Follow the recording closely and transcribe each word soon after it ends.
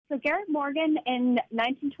So Garrett Morgan in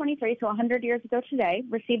 1923, so 100 years ago today,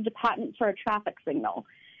 received a patent for a traffic signal.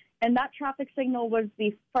 And that traffic signal was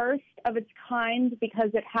the first of its kind because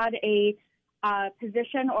it had a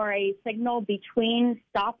position or a signal between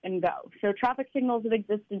stop and go. So traffic signals have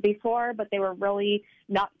existed before, but they were really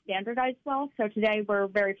not standardized well. So today we're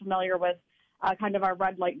very familiar with kind of our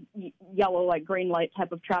red light, yellow light, green light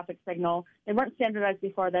type of traffic signal. They weren't standardized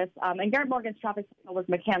before this. And Garrett Morgan's traffic signal was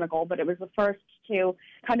mechanical, but it was the first to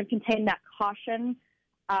kind of contain that caution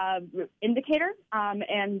indicator,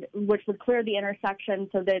 and which would clear the intersection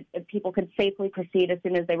so that people could safely proceed as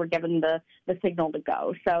soon as they were given the signal to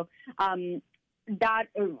go. So that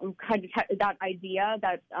that idea,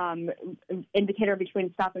 that indicator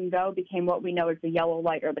between stop and go, became what we know as the yellow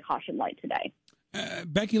light or the caution light today.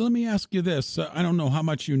 Becky, let me ask you this. I don't know how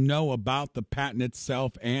much you know about the patent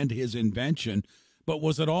itself and his invention, but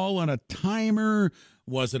was it all on a timer?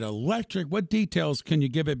 Was it electric? What details can you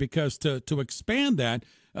give it? Because to expand that,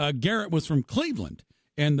 Garrett was from Cleveland,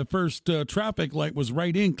 and the first traffic light was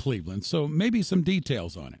right in Cleveland. So maybe some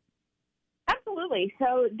details on it. Absolutely.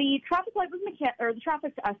 So the traffic light was the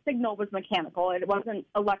traffic signal was mechanical. It wasn't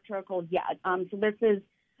electrical yet. So this is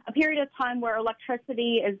a period of time where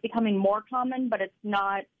electricity is becoming more common, but it's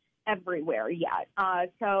not everywhere yet.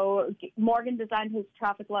 So Morgan designed his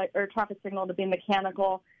traffic light or traffic signal to be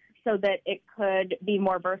mechanical so that it could be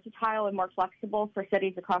more versatile and more flexible for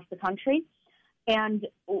cities across the country. And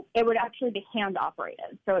it would actually be hand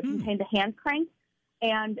operated. So it contained a hand crank.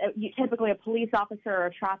 And typically a police officer or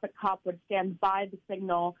a traffic cop would stand by the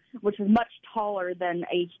signal, which is much taller than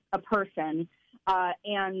a person,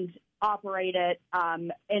 and operate it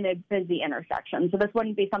in a busy intersection. So this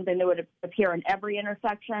wouldn't be something that would appear in every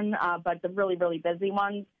intersection, but the really, really busy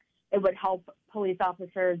ones, it would help police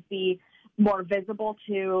officers be more visible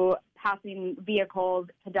to passing vehicles,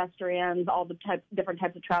 pedestrians, all the different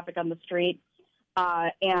types of traffic on the street,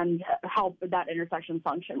 and help that intersection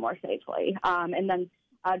function more safely. And then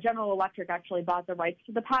General Electric actually bought the rights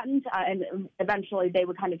to the patent, and eventually they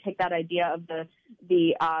would kind of take that idea of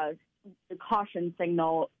the caution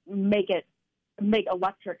signal, make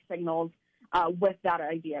electric signals with that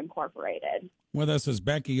idea incorporated. With us is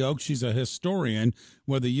Becky Oakes. She's a historian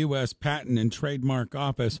with the U.S. Patent and Trademark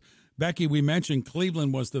Office. Becky, we mentioned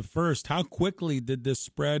Cleveland was the first. How quickly did this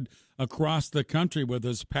spread across the country with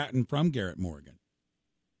this patent from Garrett Morgan?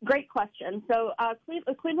 Great question. So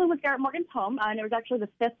Cleveland was Garrett Morgan's home, and it was actually the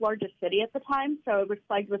fifth largest city at the time, so it was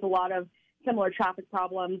plagued with a lot of similar traffic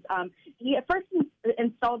problems. He at first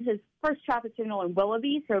installed his first traffic signal in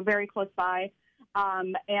Willoughby, so very close by,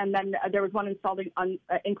 and then there was one installed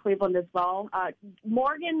in Cleveland as well.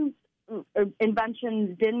 Morgan's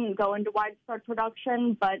invention didn't go into widespread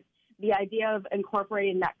production, but the idea of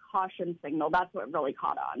incorporating that caution signal, that's what really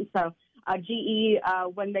caught on. So GE,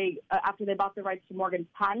 when they after they bought the rights to Morgan's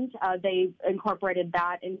patent, they incorporated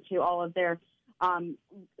that into all of their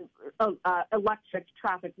electric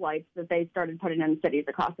traffic lights that they started putting in cities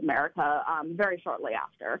across America very shortly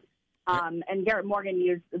after. And Garrett Morgan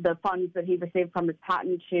used the funds that he received from his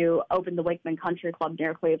patent to open the Wakeman Country Club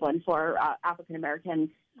near Cleveland for African-American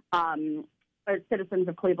citizens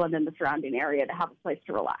of Cleveland and the surrounding area to have a place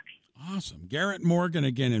to relax. Awesome. Garrett Morgan,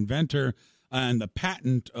 again, inventor and the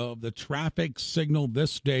patent of the traffic signal,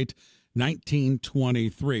 this date,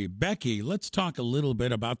 1923. Becky, let's talk a little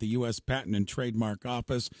bit about the U.S. Patent and Trademark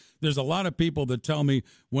Office. There's a lot of people that tell me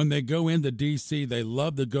when they go into D.C., they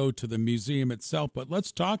love to go to the museum itself. But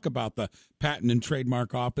let's talk about the Patent and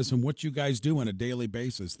Trademark Office and what you guys do on a daily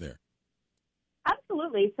basis there.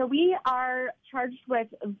 Absolutely. So we are charged with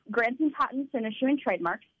granting patents and issuing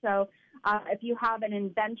trademarks. So if you have an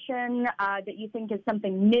invention that you think is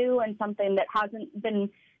something new and something that hasn't been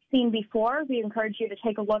seen before, we encourage you to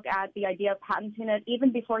take a look at the idea of patenting it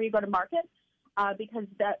even before you go to market, because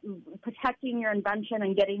protecting your invention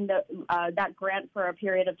and getting that grant for a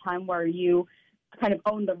period of time where you kind of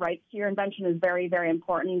own the rights to your invention is very, very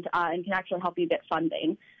important and can actually help you get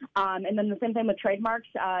funding. And then the same thing with trademarks.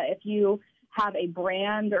 If you have a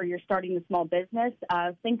brand or you're starting a small business,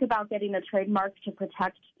 think about getting a trademark to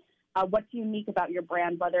protect what's unique about your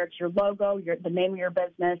brand, whether it's your logo, the name of your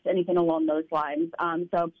business, anything along those lines.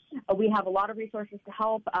 So we have a lot of resources to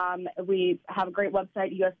help. We have a great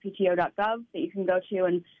website, uspto.gov, that you can go to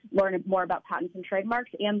and learn more about patents and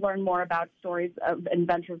trademarks and learn more about stories of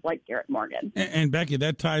inventors like Garrett Morgan. And Becky,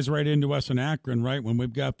 that ties right into us in Akron, right? When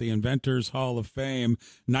we've got the Inventors Hall of Fame,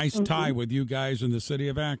 nice tie with you guys in the city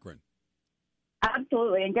of Akron.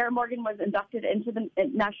 Absolutely, and Garrett Morgan was inducted into the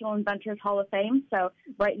National Inventors Hall of Fame, so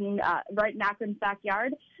right in Akron's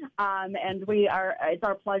backyard, and it's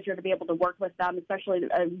our pleasure to be able to work with them, especially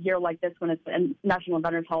a year like this when it's in National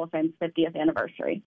Inventors Hall of Fame's 50th anniversary.